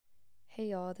Hey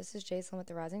y'all, this is Jason with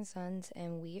the Rising Suns,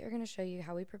 and we are going to show you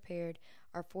how we prepared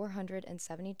our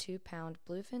 472-pound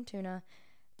bluefin tuna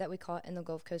that we caught in the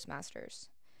Gulf Coast Masters.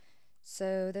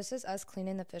 So this is us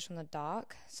cleaning the fish on the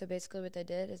dock. So basically what they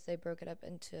did is they broke it up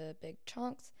into big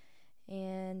chunks,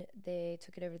 and they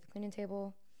took it over to the cleaning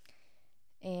table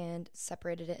and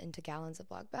separated it into gallons of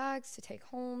black bags to take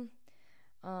home.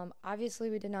 Obviously,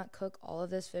 we did not cook all of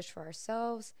this fish for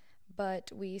ourselves,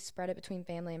 but we spread it between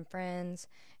family and friends,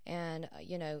 and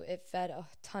it fed a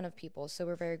ton of people, so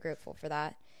we're very grateful for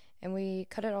that. And we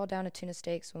cut it all down to tuna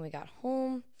steaks when we got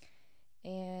home.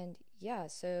 And yeah,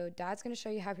 so Dad's going to show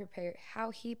you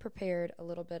how he prepared a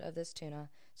little bit of this tuna.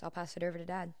 So I'll pass it over to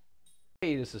Dad.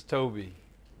 Hey, this is Toby,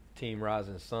 Team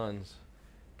Rising Suns.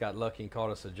 Got lucky and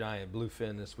caught us a giant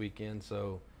bluefin this weekend,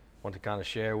 so want to kind of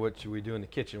share what we do in the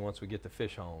kitchen once we get the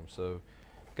fish home. So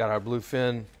got our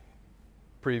bluefin.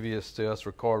 Previous to us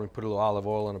recording, we put a little olive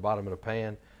oil in the bottom of the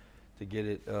pan to get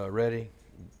it ready.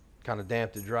 Kind of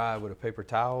damped it dry with a paper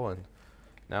towel, and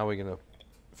now we're gonna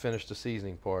finish the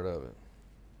seasoning part of it.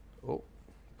 Oh,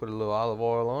 put a little olive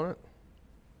oil on it.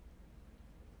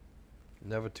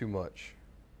 Never too much.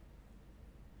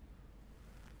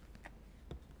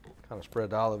 Kind of spread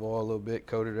the olive oil a little bit,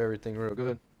 coated everything real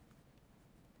good.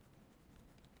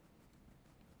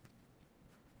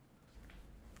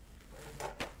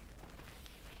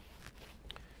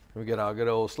 We get our good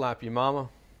old slap your mama. A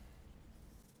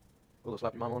little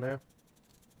slap your mama on there.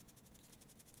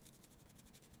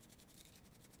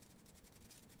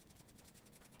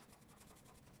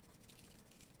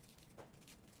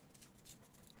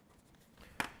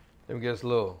 Then we get us a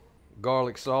little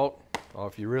garlic salt, or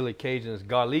if you're really Cajun, it's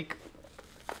garlic.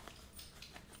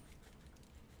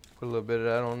 Put a little bit of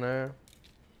that on there.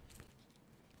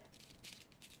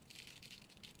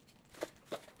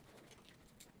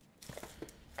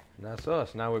 And that's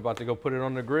us. Now we're about to go put it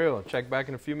on the grill and check back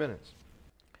in a few minutes.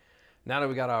 Now that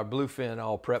we got our bluefin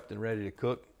all prepped and ready to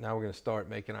cook, now we're going to start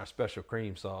making our special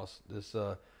cream sauce. This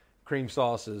cream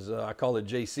sauce is, I call it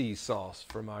JC's sauce,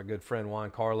 from our good friend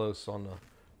Juan Carlos on the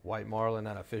white marlin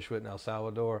that I fish with in El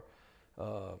Salvador.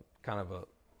 Kind of a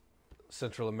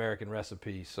Central American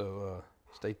recipe, so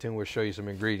stay tuned. We'll show you some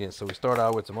ingredients. So we start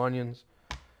out with some onions.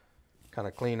 Kind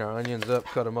of clean our onions up,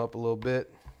 cut them up a little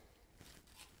bit.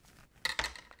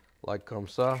 Like comme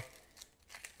ça.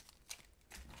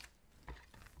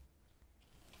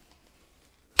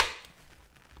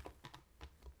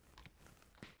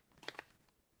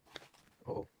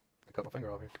 Oh, I cut my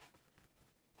finger off here.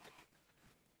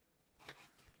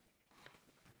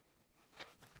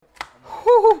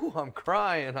 Whew, I'm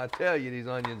crying. I tell you, these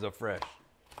onions are fresh.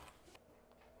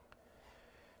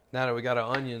 Now that we got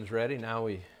our onions ready, now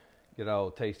we get our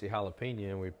old tasty jalapeno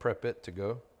and we prep it to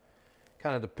go.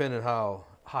 Kind of depending how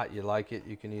hot you like it,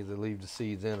 you can either leave the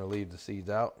seeds in or leave the seeds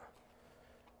out.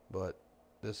 But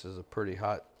this is a pretty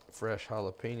hot, fresh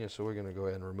jalapeno, so we're going to go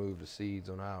ahead and remove the seeds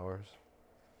on ours.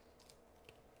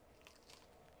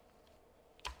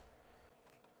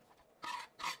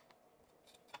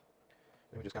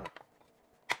 And we just kind of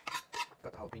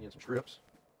cut the jalapeno in some strips.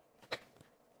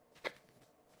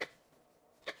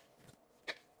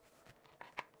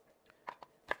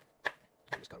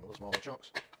 Just cut them in little smaller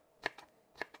chunks.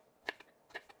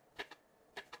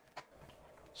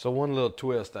 So one little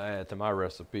twist I add to my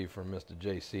recipe from Mr.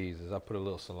 JC's is I put a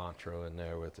little cilantro in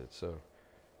there with it. So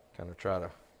kind of try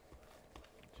to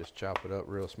just chop it up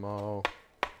real small.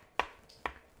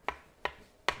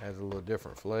 Adds a little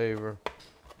different flavor.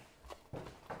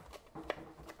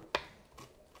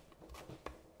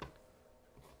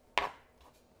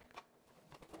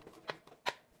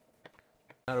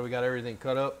 Now that we got everything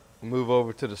cut up, move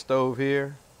over to the stove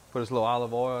here. Put us a little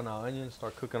olive oil on our onions,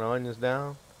 start cooking our onions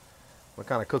down. We'll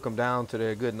kind of cook them down to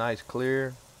they're good, nice,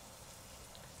 clear.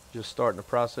 Just starting the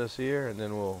process here, and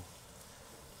then we'll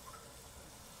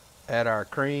add our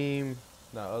cream,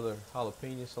 the other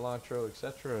jalapeno, cilantro,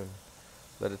 etc., and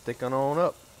let it thicken on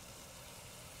up.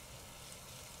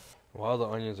 While the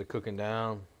onions are cooking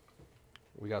down,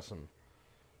 we got some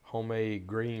homemade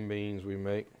green beans we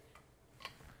make.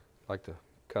 Like to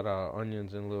cut our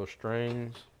onions in little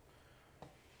strings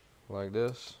like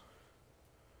this.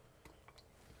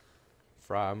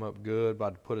 Fry them up good.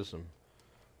 About to put in some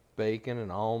bacon and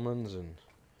almonds and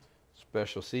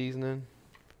special seasoning.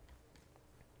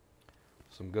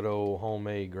 Some good old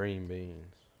homemade green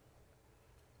beans.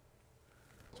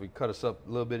 So we cut us up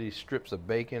little bitty strips of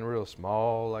bacon, real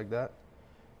small like that.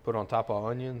 Put on top of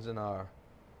our onions in our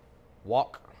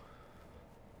wok.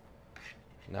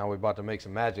 Now we're about to make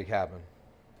some magic happen.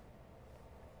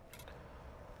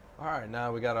 All right,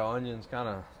 now we got our onions kind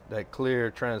of that clear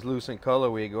translucent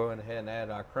color. We go ahead and add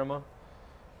our crema.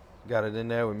 Got it in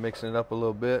there. We're mixing it up a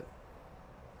little bit.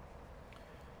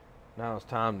 Now it's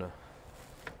time to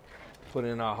put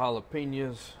in our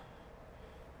jalapenos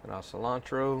and our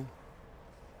cilantro.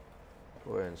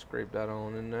 Go ahead and scrape that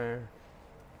on in there.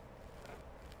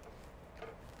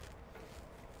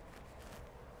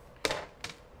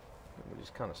 We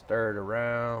just kind of stir it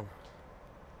around.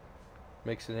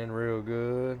 Mix it in real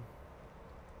good.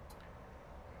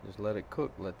 Just let it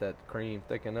cook. Let that cream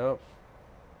thicken up.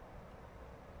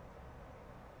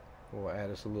 We'll add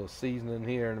us a little seasoning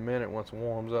here in a minute once it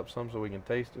warms up some so we can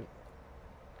taste it.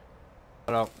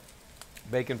 Got our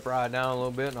bacon fried down a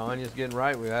little bit and our onions getting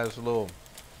right. We add some little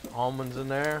almonds in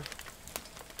there.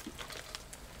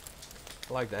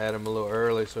 I like to add them a little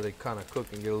early so they kind of cook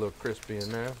and get a little crispy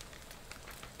in there.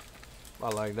 I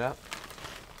like that.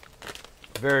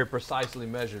 Very precisely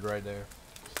measured right there.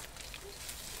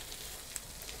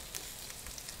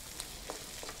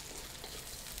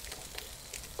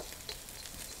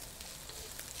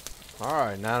 All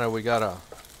right, now that we got our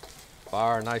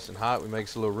fire nice and hot, we make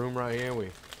us a little room right here. We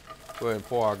go ahead and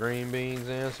pour our green beans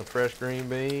in, some fresh green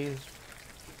beans.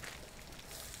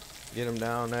 Get them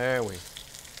down there. We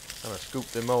kind of scoop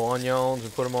them more onions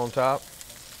and put them on top.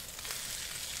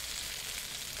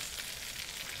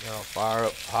 Now fire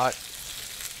up hot.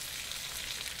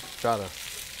 Try to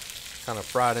kind of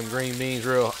fry them green beans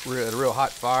at a real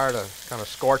hot fire to kind of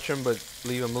scorch them, but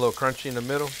leave them a little crunchy in the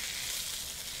middle.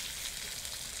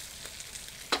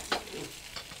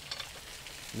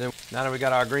 And then now that we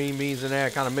got our green beans in there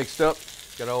kind of mixed up,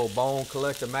 got our old Bone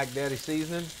Collector Mac Daddy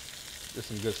seasoning. This is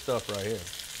some good stuff right here.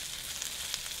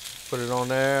 Put it on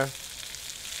there.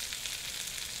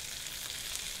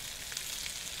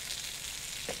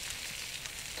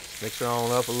 Mix it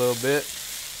on up a little bit.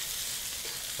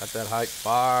 Got that high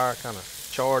fire, kind of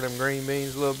char them green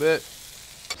beans a little bit.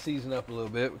 Season up a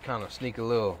little bit. We kind of sneak a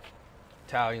little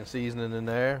Italian seasoning in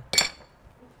there.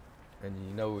 And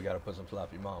you know we got to put some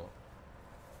sloppy mama.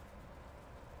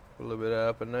 Put a little bit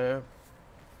up in there.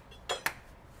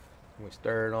 We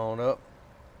stir it on up.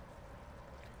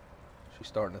 She's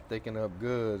starting to thicken up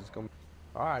good.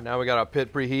 All right, now we got our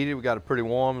pit preheated. We got it pretty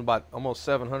warm, about almost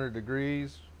 700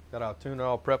 degrees. Got our tuna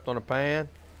all prepped on the pan.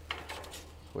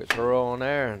 We throw on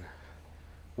there and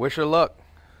wish her luck.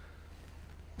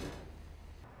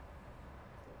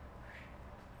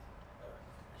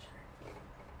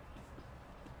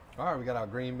 All right, we got our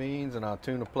green beans and our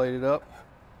tuna plated up.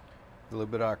 A little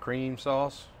bit of our cream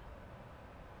sauce.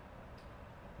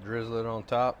 Drizzle it on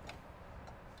top.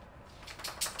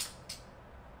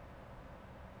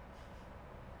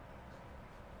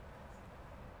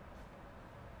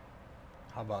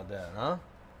 How about that, huh?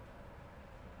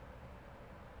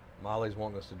 Molly's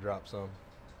wanting us to drop some.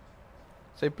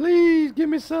 Say, please give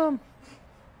me some.